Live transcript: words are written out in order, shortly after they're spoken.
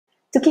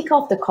To kick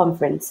off the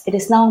conference, it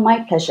is now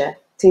my pleasure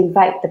to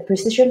invite the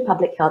Precision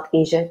Public Health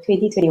Asia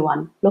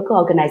 2021 Local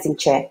Organizing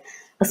Chair,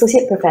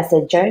 Associate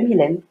Professor Jeremy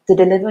Lim, to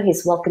deliver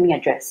his welcoming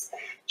address.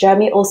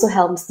 Jeremy also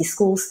helms the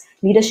school's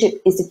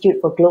Leadership Institute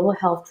for Global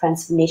Health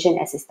Transformation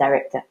as his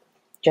director.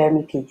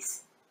 Jeremy,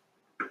 please.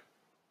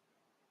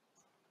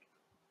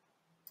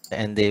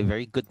 And a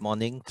very good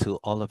morning to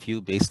all of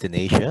you based in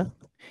Asia.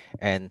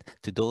 And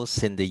to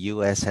those in the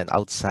US and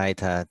outside,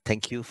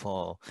 thank you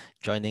for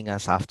joining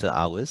us after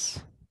hours.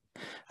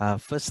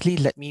 Firstly,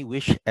 let me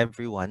wish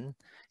everyone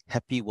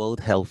Happy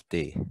World Health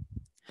Day.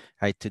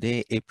 Right,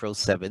 today, April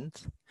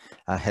 7th,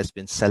 has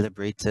been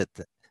celebrated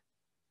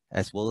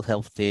as World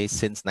Health Day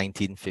since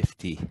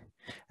 1950.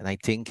 And I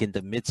think in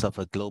the midst of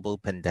a global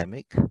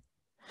pandemic,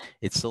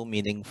 it's so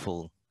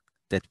meaningful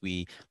that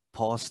we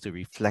pause to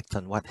reflect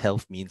on what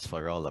health means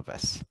for all of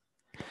us.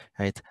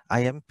 Right. I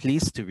am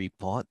pleased to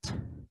report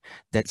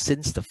that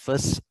since the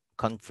first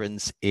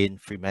conference in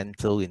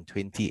Fremantle in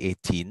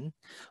 2018,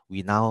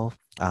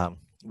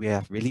 we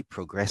have really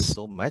progressed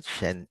so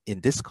much. And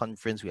in this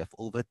conference, we have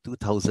over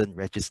 2,000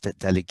 registered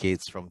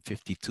delegates from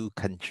 52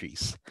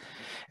 countries.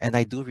 And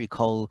I do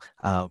recall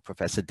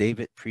Professor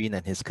David Preen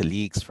and his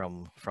colleagues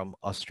from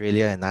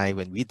Australia and I,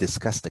 when we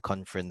discussed the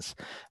conference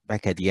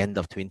back at the end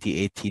of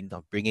 2018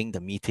 of bringing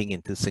the meeting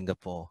into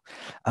Singapore,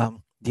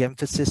 the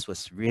emphasis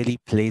was really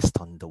placed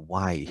on the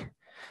why,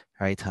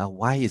 right?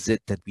 Why is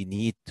it that we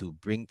need to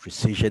bring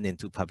precision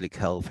into public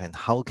health, and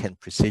how can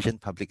precision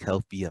public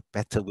health be a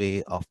better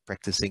way of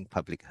practicing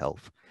public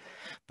health?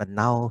 But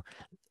now,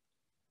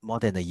 more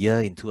than a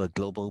year into a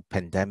global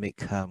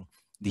pandemic,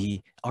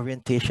 the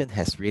orientation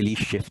has really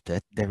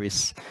shifted. There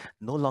is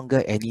no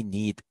longer any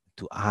need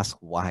to ask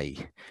why,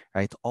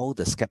 right? All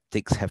the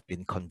skeptics have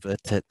been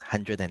converted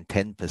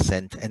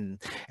 110%,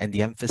 and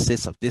the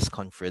emphasis of this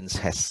conference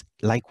has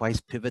likewise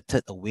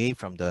pivoted away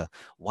from the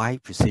why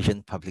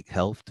precision public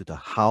health to the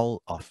how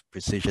of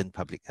precision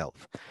public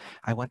health.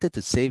 I wanted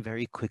to say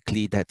very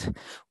quickly that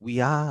we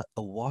are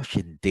awash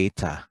in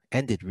data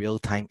and in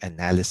real-time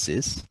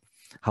analysis.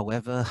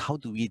 However, how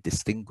do we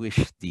distinguish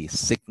the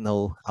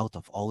signal out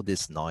of all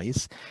this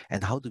noise,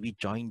 and how do we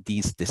join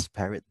these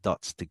disparate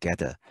dots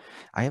together?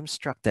 I am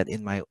struck that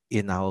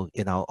in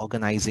our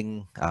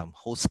organizing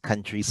host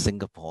country,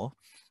 Singapore,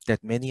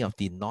 that many of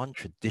the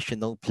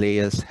non-traditional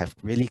players have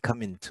really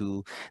come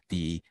into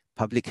the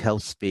public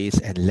health space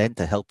and lent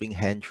a helping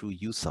hand through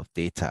use of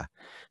data.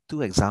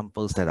 Two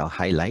examples that I'll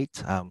highlight.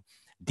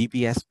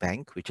 DBS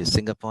Bank, which is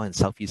Singapore and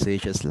Southeast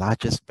Asia's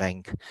largest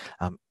bank,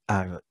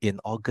 in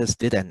August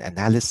did an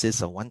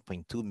analysis of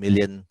 1.2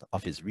 million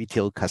of its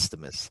retail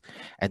customers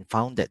and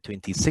found that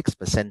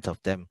 26% of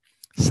them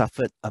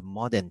suffered a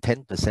more than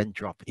 10%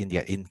 drop in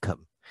their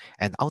income.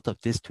 And out of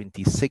this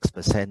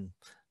 26%,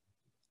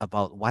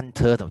 about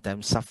 1/3 of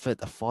them suffered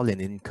a fall in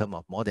income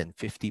of more than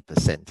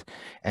 50%.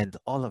 And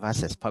all of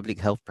us as public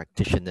health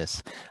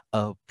practitioners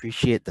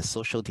appreciate the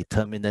social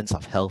determinants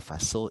of health are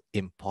so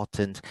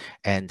important,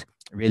 and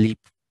really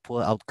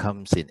poor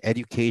outcomes in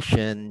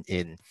education,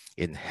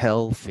 in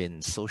health,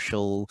 in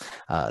social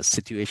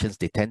situations,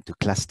 they tend to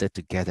cluster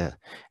together.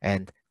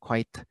 And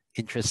quite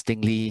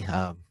interestingly,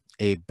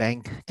 a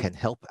bank can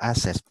help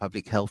us as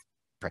public health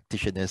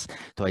practitioners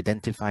to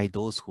identify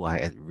those who are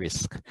at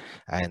risk.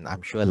 And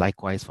I'm sure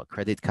likewise for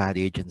credit card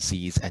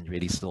agencies and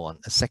really so on.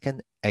 A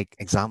second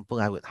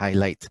example I would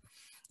highlight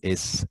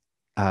is,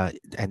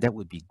 and that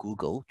would be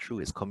Google through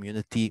its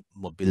community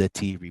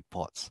mobility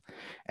reports.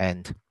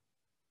 And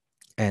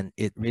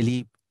it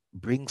really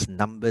brings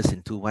numbers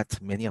into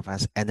what many of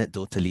us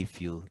anecdotally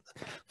feel.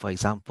 For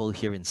example,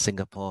 here in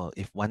Singapore,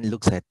 if one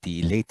looks at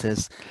the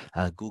latest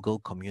Google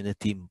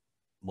community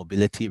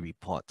mobility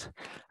report,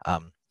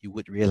 you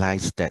would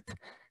realize that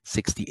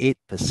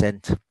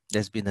 68%,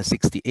 there's been a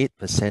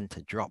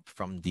 68% drop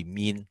from the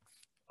mean,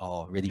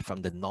 or really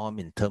from the norm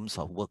in terms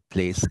of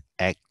workplace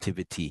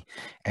activity.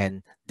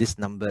 And this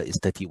number is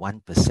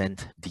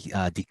 31%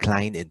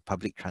 decline in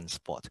public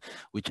transport,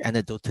 which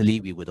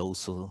anecdotally we would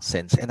also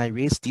sense. And I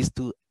raised these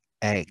two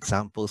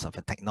examples of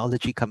a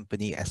technology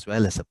company as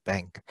well as a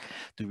bank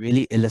to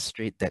really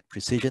illustrate that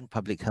precision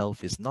public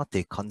health is not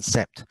a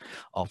concept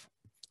of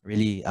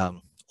really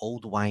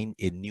old wine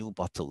in new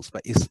bottles,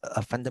 but it's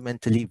a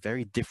fundamentally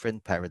very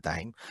different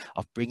paradigm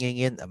of bringing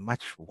in a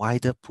much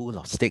wider pool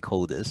of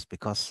stakeholders,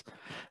 because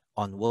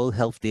on World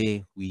Health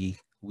Day, we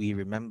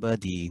remember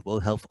the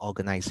World Health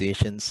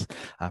Organization's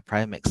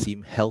prior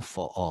maxim, health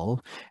for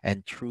all,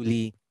 and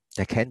truly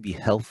there can be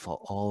health for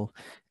all,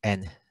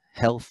 and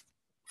health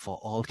for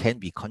all can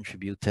be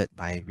contributed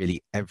by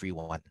really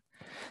everyone.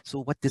 So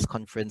what this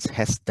conference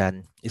has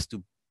done is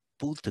to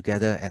pull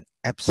together an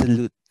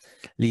absolutely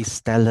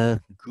stellar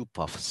group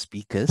of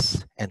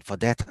speakers, and for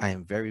that I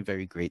am very,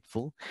 very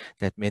grateful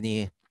that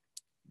many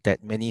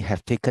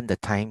have taken the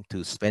time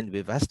to spend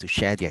with us to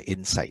share their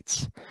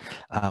insights.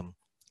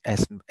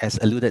 As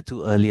alluded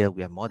to earlier,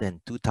 we have more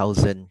than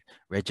 2,000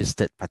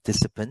 registered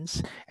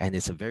participants, and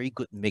it's a very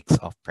good mix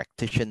of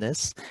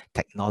practitioners,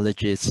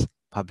 technologists,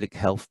 public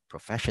health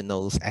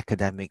professionals,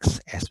 academics,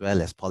 as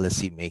well as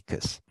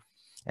policymakers.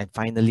 And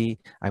finally,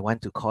 I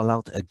want to call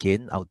out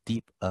again our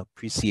deep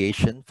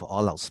appreciation for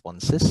all our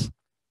sponsors.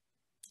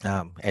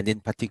 And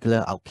in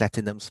particular, our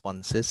platinum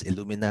sponsors,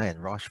 Illumina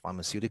and Roche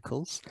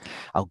Pharmaceuticals,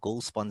 our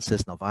gold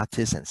sponsors,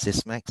 Novartis and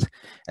Sysmex,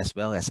 as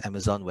well as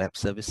Amazon Web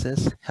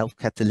Services, Health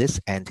Catalyst,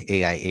 and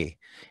AIA.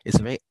 It's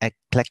a very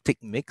eclectic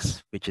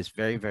mix, which is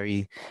very,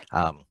 very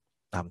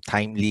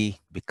timely,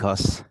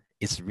 because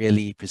it's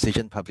really,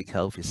 precision public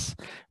health is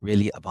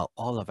really about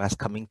all of us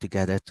coming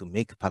together to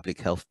make public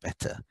health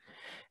better.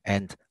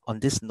 And on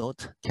this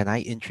note, can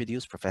I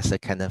introduce Professor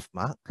Kenneth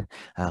Mark,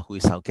 who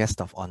is our guest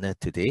of honor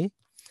today.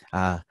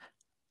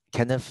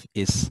 Kenneth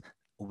is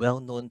well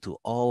known to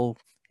all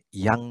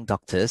young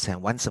doctors,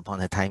 and once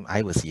upon a time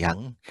I was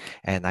young,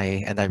 and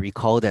I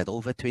recall that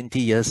over 20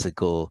 years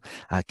ago,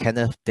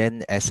 Kenneth,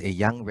 then as a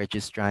young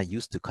registrar,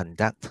 used to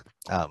conduct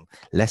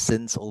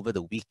lessons over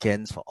the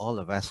weekends for all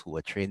of us who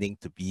were training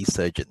to be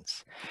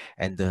surgeons,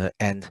 and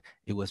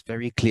it was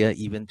very clear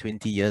even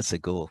 20 years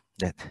ago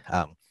that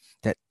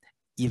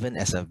even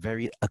as a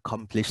very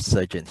accomplished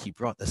surgeon, he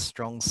brought a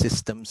strong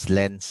systems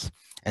lens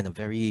and a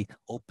very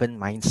open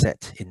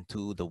mindset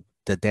into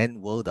the then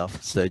world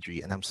of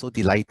surgery. And I'm so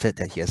delighted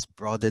that he has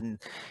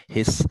broadened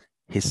his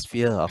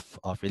sphere of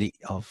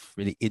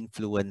really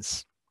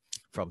influence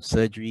from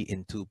surgery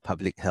into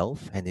public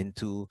health and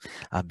into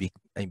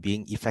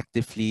being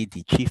effectively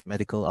the chief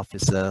medical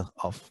officer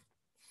of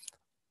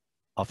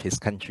his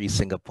country,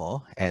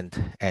 Singapore, and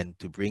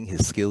to bring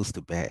his skills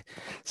to bear.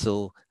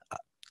 So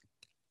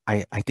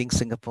I think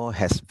Singapore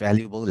has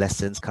valuable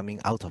lessons coming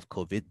out of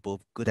COVID,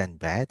 both good and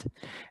bad.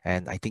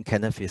 And I think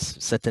Kenneth is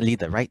certainly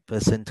the right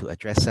person to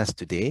address us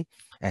today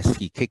as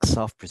he kicks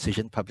off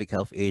Precision Public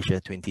Health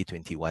Asia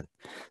 2021.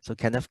 So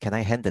Kenneth, can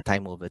I hand the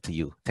time over to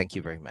you? Thank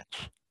you very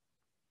much.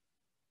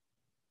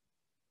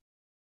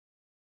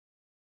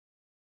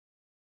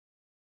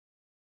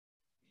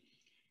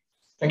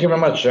 Thank you very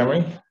much,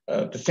 Jeremy.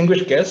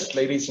 Distinguished guests,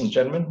 ladies and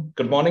gentlemen,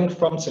 good morning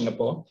from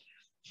Singapore.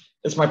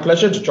 It's my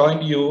pleasure to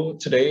join you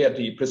today at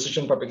the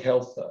Precision Public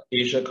Health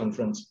Asia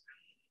Conference.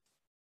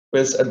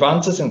 With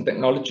advances in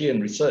technology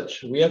and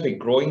research, we have a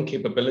growing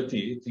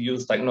capability to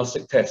use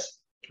diagnostic tests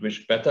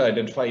which better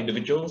identify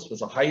individuals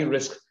with a high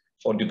risk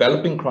for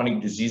developing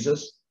chronic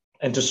diseases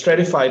and to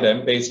stratify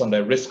them based on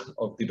their risk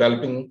of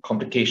developing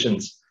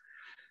complications.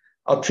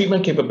 Our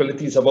treatment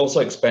capabilities have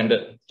also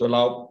expanded to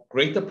allow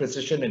greater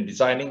precision in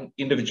designing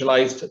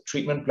individualized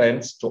treatment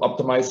plans to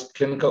optimize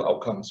clinical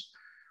outcomes.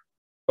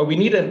 But we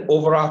need an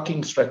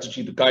overarching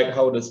strategy to guide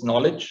how this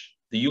knowledge,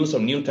 the use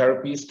of new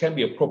therapies, can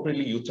be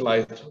appropriately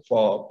utilized for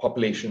our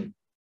population.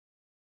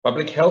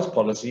 Public health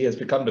policy has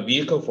become the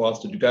vehicle for us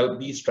to develop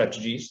these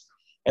strategies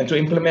and to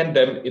implement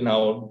them in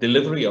our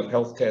delivery of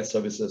healthcare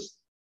services.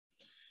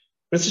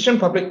 Precision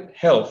public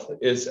health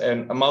is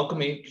an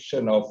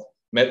amalgamation of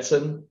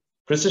medicine,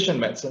 precision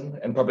medicine,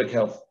 and public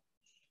health.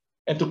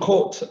 And to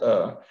quote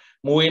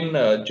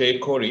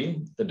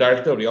𝗪𝗻𝗀𝗀𝗀𝗀, the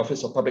director of the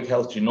Office of Public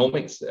Health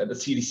Genomics at the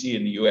CDC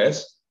in the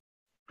US,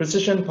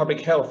 precision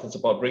public health is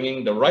about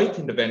bringing the right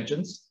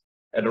interventions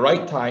at the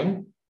right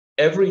time,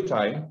 every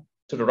time,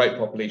 to the right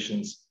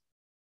populations.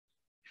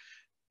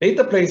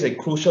 Data plays a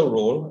crucial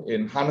role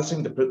in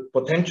harnessing the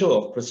potential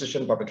of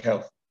precision public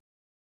health.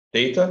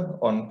 Data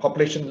on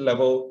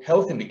population-level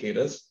health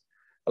indicators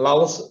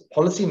allows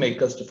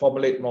policymakers to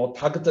formulate more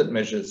targeted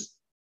measures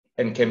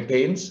and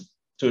campaigns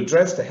to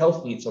address the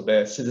health needs of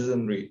their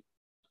citizenry.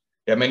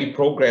 There are many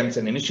programs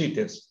and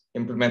initiatives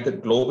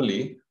implemented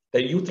globally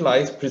that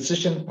utilize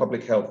precision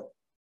public health.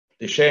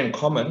 They share in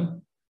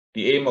common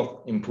the aim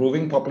of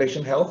improving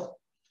population health,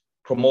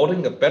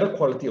 promoting a better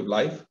quality of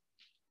life,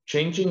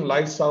 changing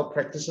lifestyle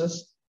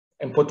practices,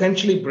 and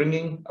potentially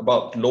bringing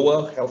about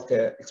lower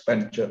healthcare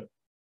expenditure.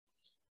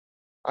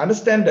 I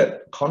understand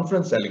that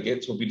conference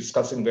delegates will be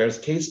discussing various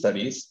case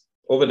studies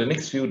over the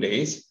next few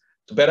days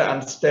to better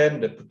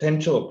understand the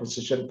potential of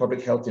precision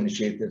public health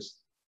initiatives.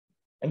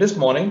 And this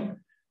morning,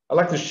 I'd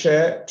like to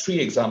share 3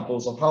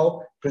 examples of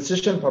how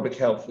precision public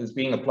health is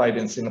being applied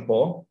in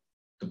Singapore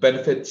to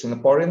benefit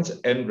Singaporeans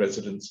and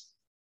residents.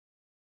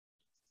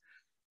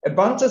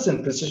 Advances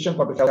in precision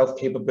public health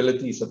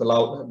capabilities have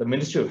allowed the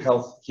Ministry of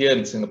Health here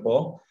in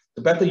Singapore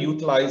to better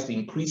utilize the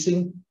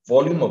increasing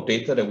volume of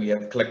data that we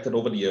have collected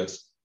over the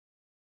years.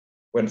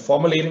 When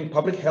formulating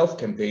public health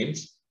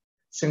campaigns,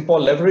 Singapore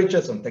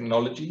leverages on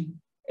technology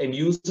and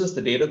uses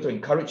the data to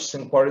encourage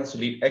Singaporeans to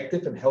lead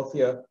active and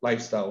healthier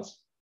lifestyles.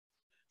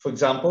 For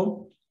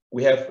example,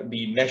 we have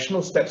the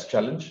National Steps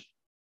Challenge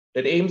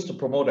that aims to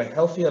promote a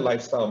healthier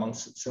lifestyle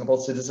amongst Singapore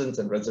citizens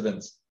and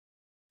residents.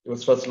 It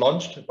was first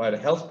launched by the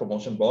Health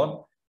Promotion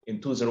Board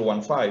in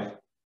 2015.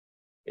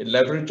 It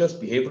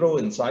leverages behavioral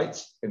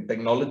insights and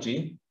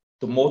technology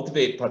to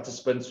motivate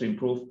participants to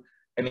improve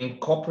and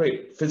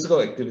incorporate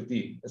physical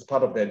activity as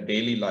part of their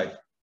daily life.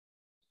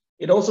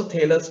 It also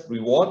tailors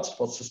rewards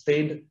for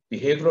sustained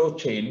behavioral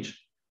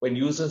change when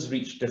users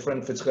reach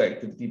different physical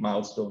activity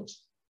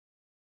milestones.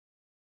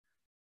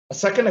 A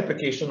second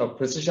application of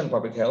precision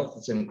public health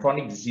is in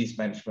chronic disease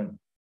management.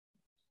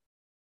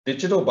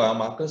 Digital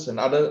biomarkers and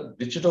other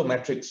digital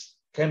metrics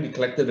can be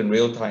collected in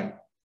real time,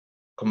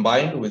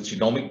 combined with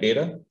genomic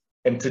data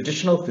and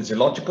traditional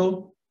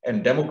physiological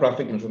and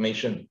demographic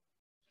information.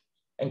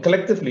 And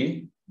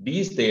collectively,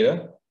 these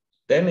data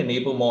then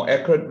enable more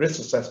accurate risk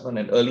assessment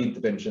and early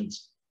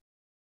interventions.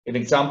 An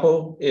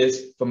example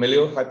is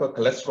familial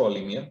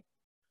hypercholesterolemia,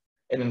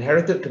 an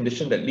inherited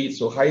condition that leads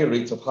to higher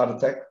rates of heart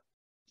attack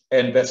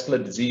and vascular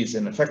disease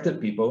in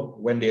affected people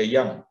when they are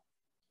young.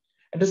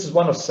 And this is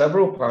one of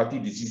several priority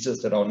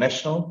diseases that our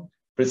national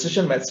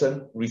precision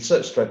medicine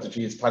research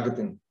strategy is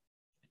targeting,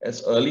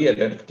 as early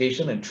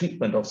identification and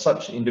treatment of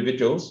such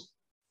individuals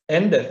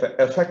and their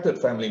affected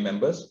family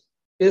members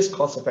is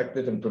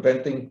cost-effective in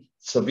preventing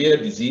severe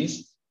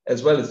disease,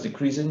 as well as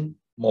decreasing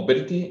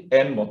morbidity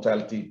and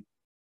mortality.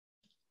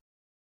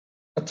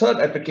 A third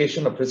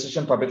application of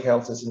precision public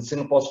health is in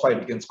Singapore's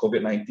fight against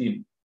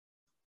COVID-19.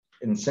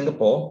 In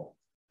Singapore,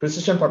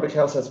 precision public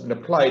health has been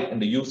applied in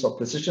the use of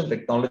precision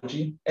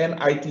technology and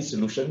IT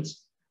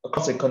solutions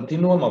across a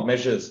continuum of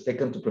measures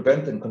taken to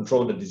prevent and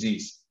control the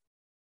disease.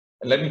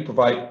 And let me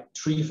provide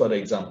 3 further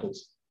examples.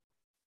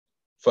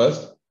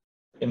 First,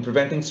 in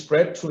preventing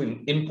spread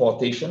through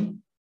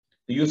importation,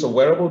 the use of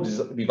wearable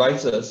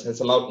devices has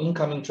allowed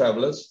incoming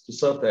travelers to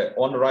serve their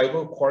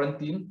on-arrival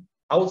quarantine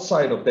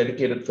outside of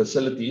dedicated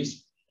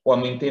facilities while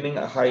maintaining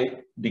a high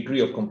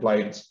degree of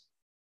compliance.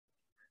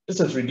 This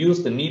has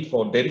reduced the need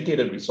for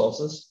dedicated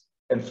resources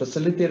and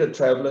facilitated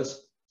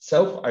travelers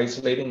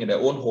self-isolating in their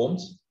own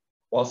homes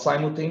while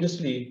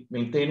simultaneously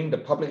maintaining the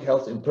public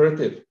health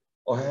imperative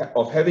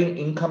of having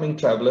incoming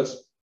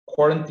travelers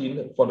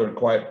quarantined for the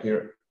required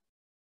period.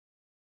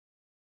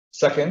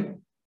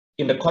 Second,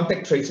 in the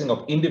contact tracing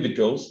of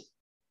individuals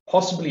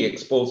possibly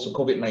exposed to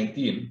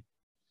COVID-19,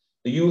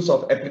 the use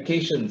of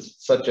applications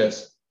such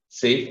as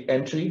Safe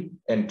Entry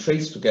and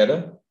Trace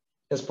Together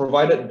has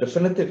provided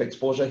definitive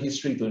exposure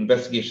history to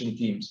investigation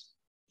teams.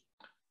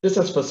 This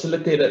has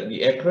facilitated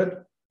the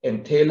accurate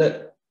and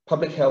tailored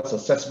public health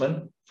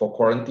assessment for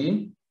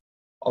quarantine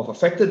of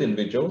affected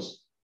individuals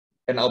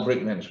and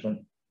outbreak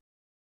management.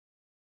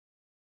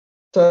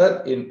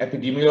 Third, in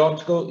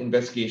epidemiological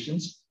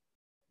investigations,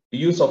 the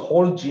use of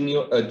whole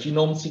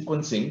genome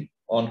sequencing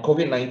on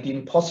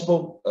COVID-19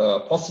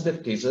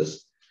 positive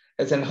cases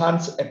has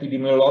enhanced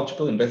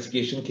epidemiological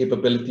investigation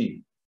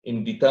capability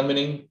in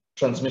determining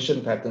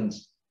transmission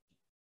patterns.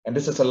 And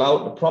this has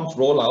allowed the prompt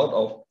rollout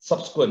of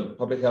subsequent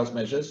public health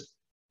measures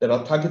that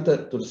are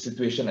targeted to the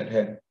situation at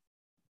hand.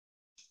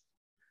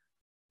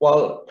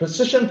 While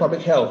precision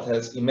public health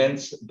has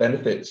immense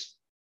benefits,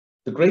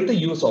 the greater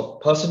use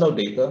of personal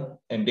data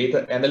and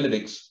data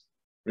analytics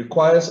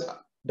requires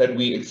that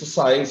we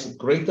exercise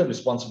greater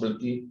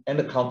responsibility and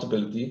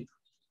accountability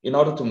in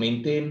order to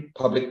maintain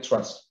public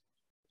trust.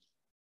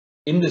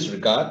 In this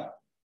regard,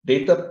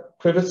 data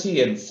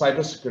privacy and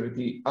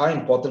cybersecurity are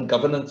important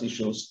governance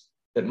issues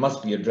that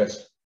must be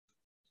addressed.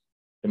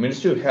 The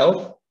Ministry of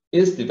Health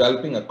is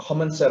developing a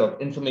common set of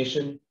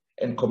information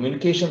and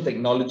communication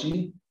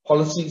technology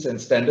policies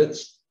and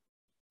standards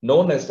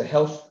known as the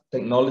Health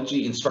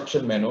Technology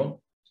Instruction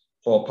Manual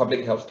for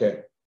Public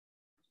Healthcare.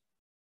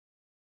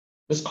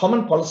 This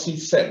common policy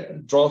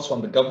set draws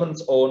from the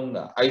government's own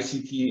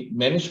ICT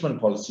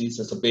management policies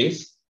as a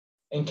base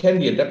and can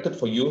be adapted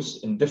for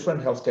use in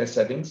different healthcare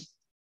settings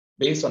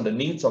based on the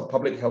needs of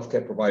public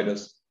healthcare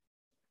providers.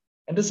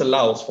 And this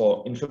allows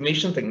for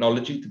information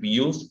technology to be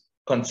used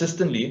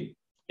consistently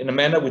in a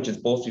manner which is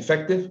both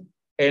effective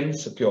and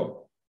secure.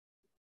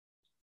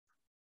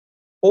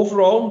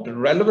 Overall, the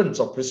relevance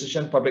of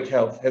precision public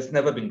health has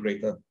never been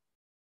greater.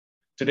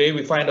 Today,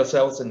 we find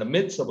ourselves in the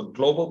midst of a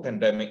global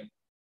pandemic,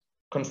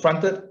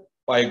 confronted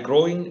by a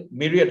growing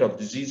myriad of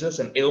diseases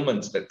and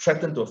ailments that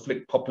threaten to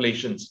afflict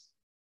populations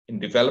in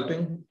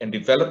developing and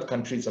developed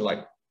countries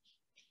alike.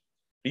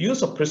 The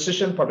use of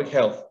precision public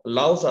health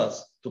allows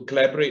us to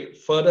collaborate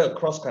further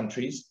across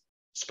countries,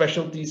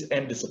 specialties,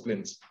 and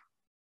disciplines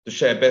to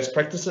share best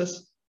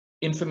practices,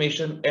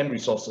 information, and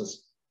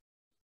resources.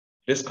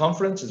 This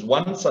conference is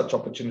one such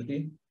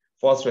opportunity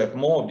for us to have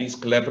more of these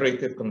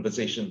collaborative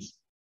conversations.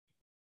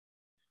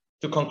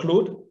 To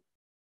conclude,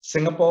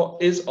 Singapore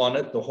is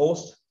honored to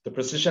host the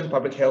Precision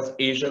Public Health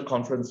Asia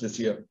Conference this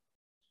year,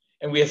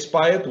 and we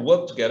aspire to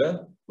work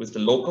together with the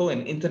local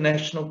and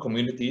international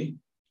community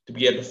to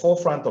be at the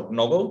forefront of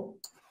novel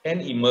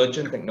and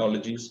emergent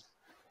technologies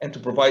and to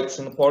provide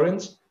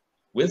Singaporeans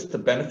with the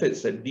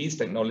benefits that these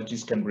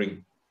technologies can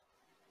bring.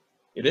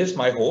 It is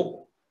my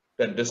hope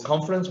that this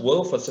conference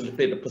will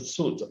facilitate the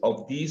pursuit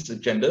of these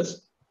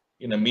agendas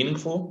in a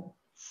meaningful,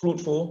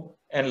 fruitful,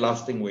 and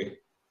lasting way.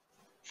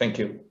 Thank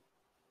you.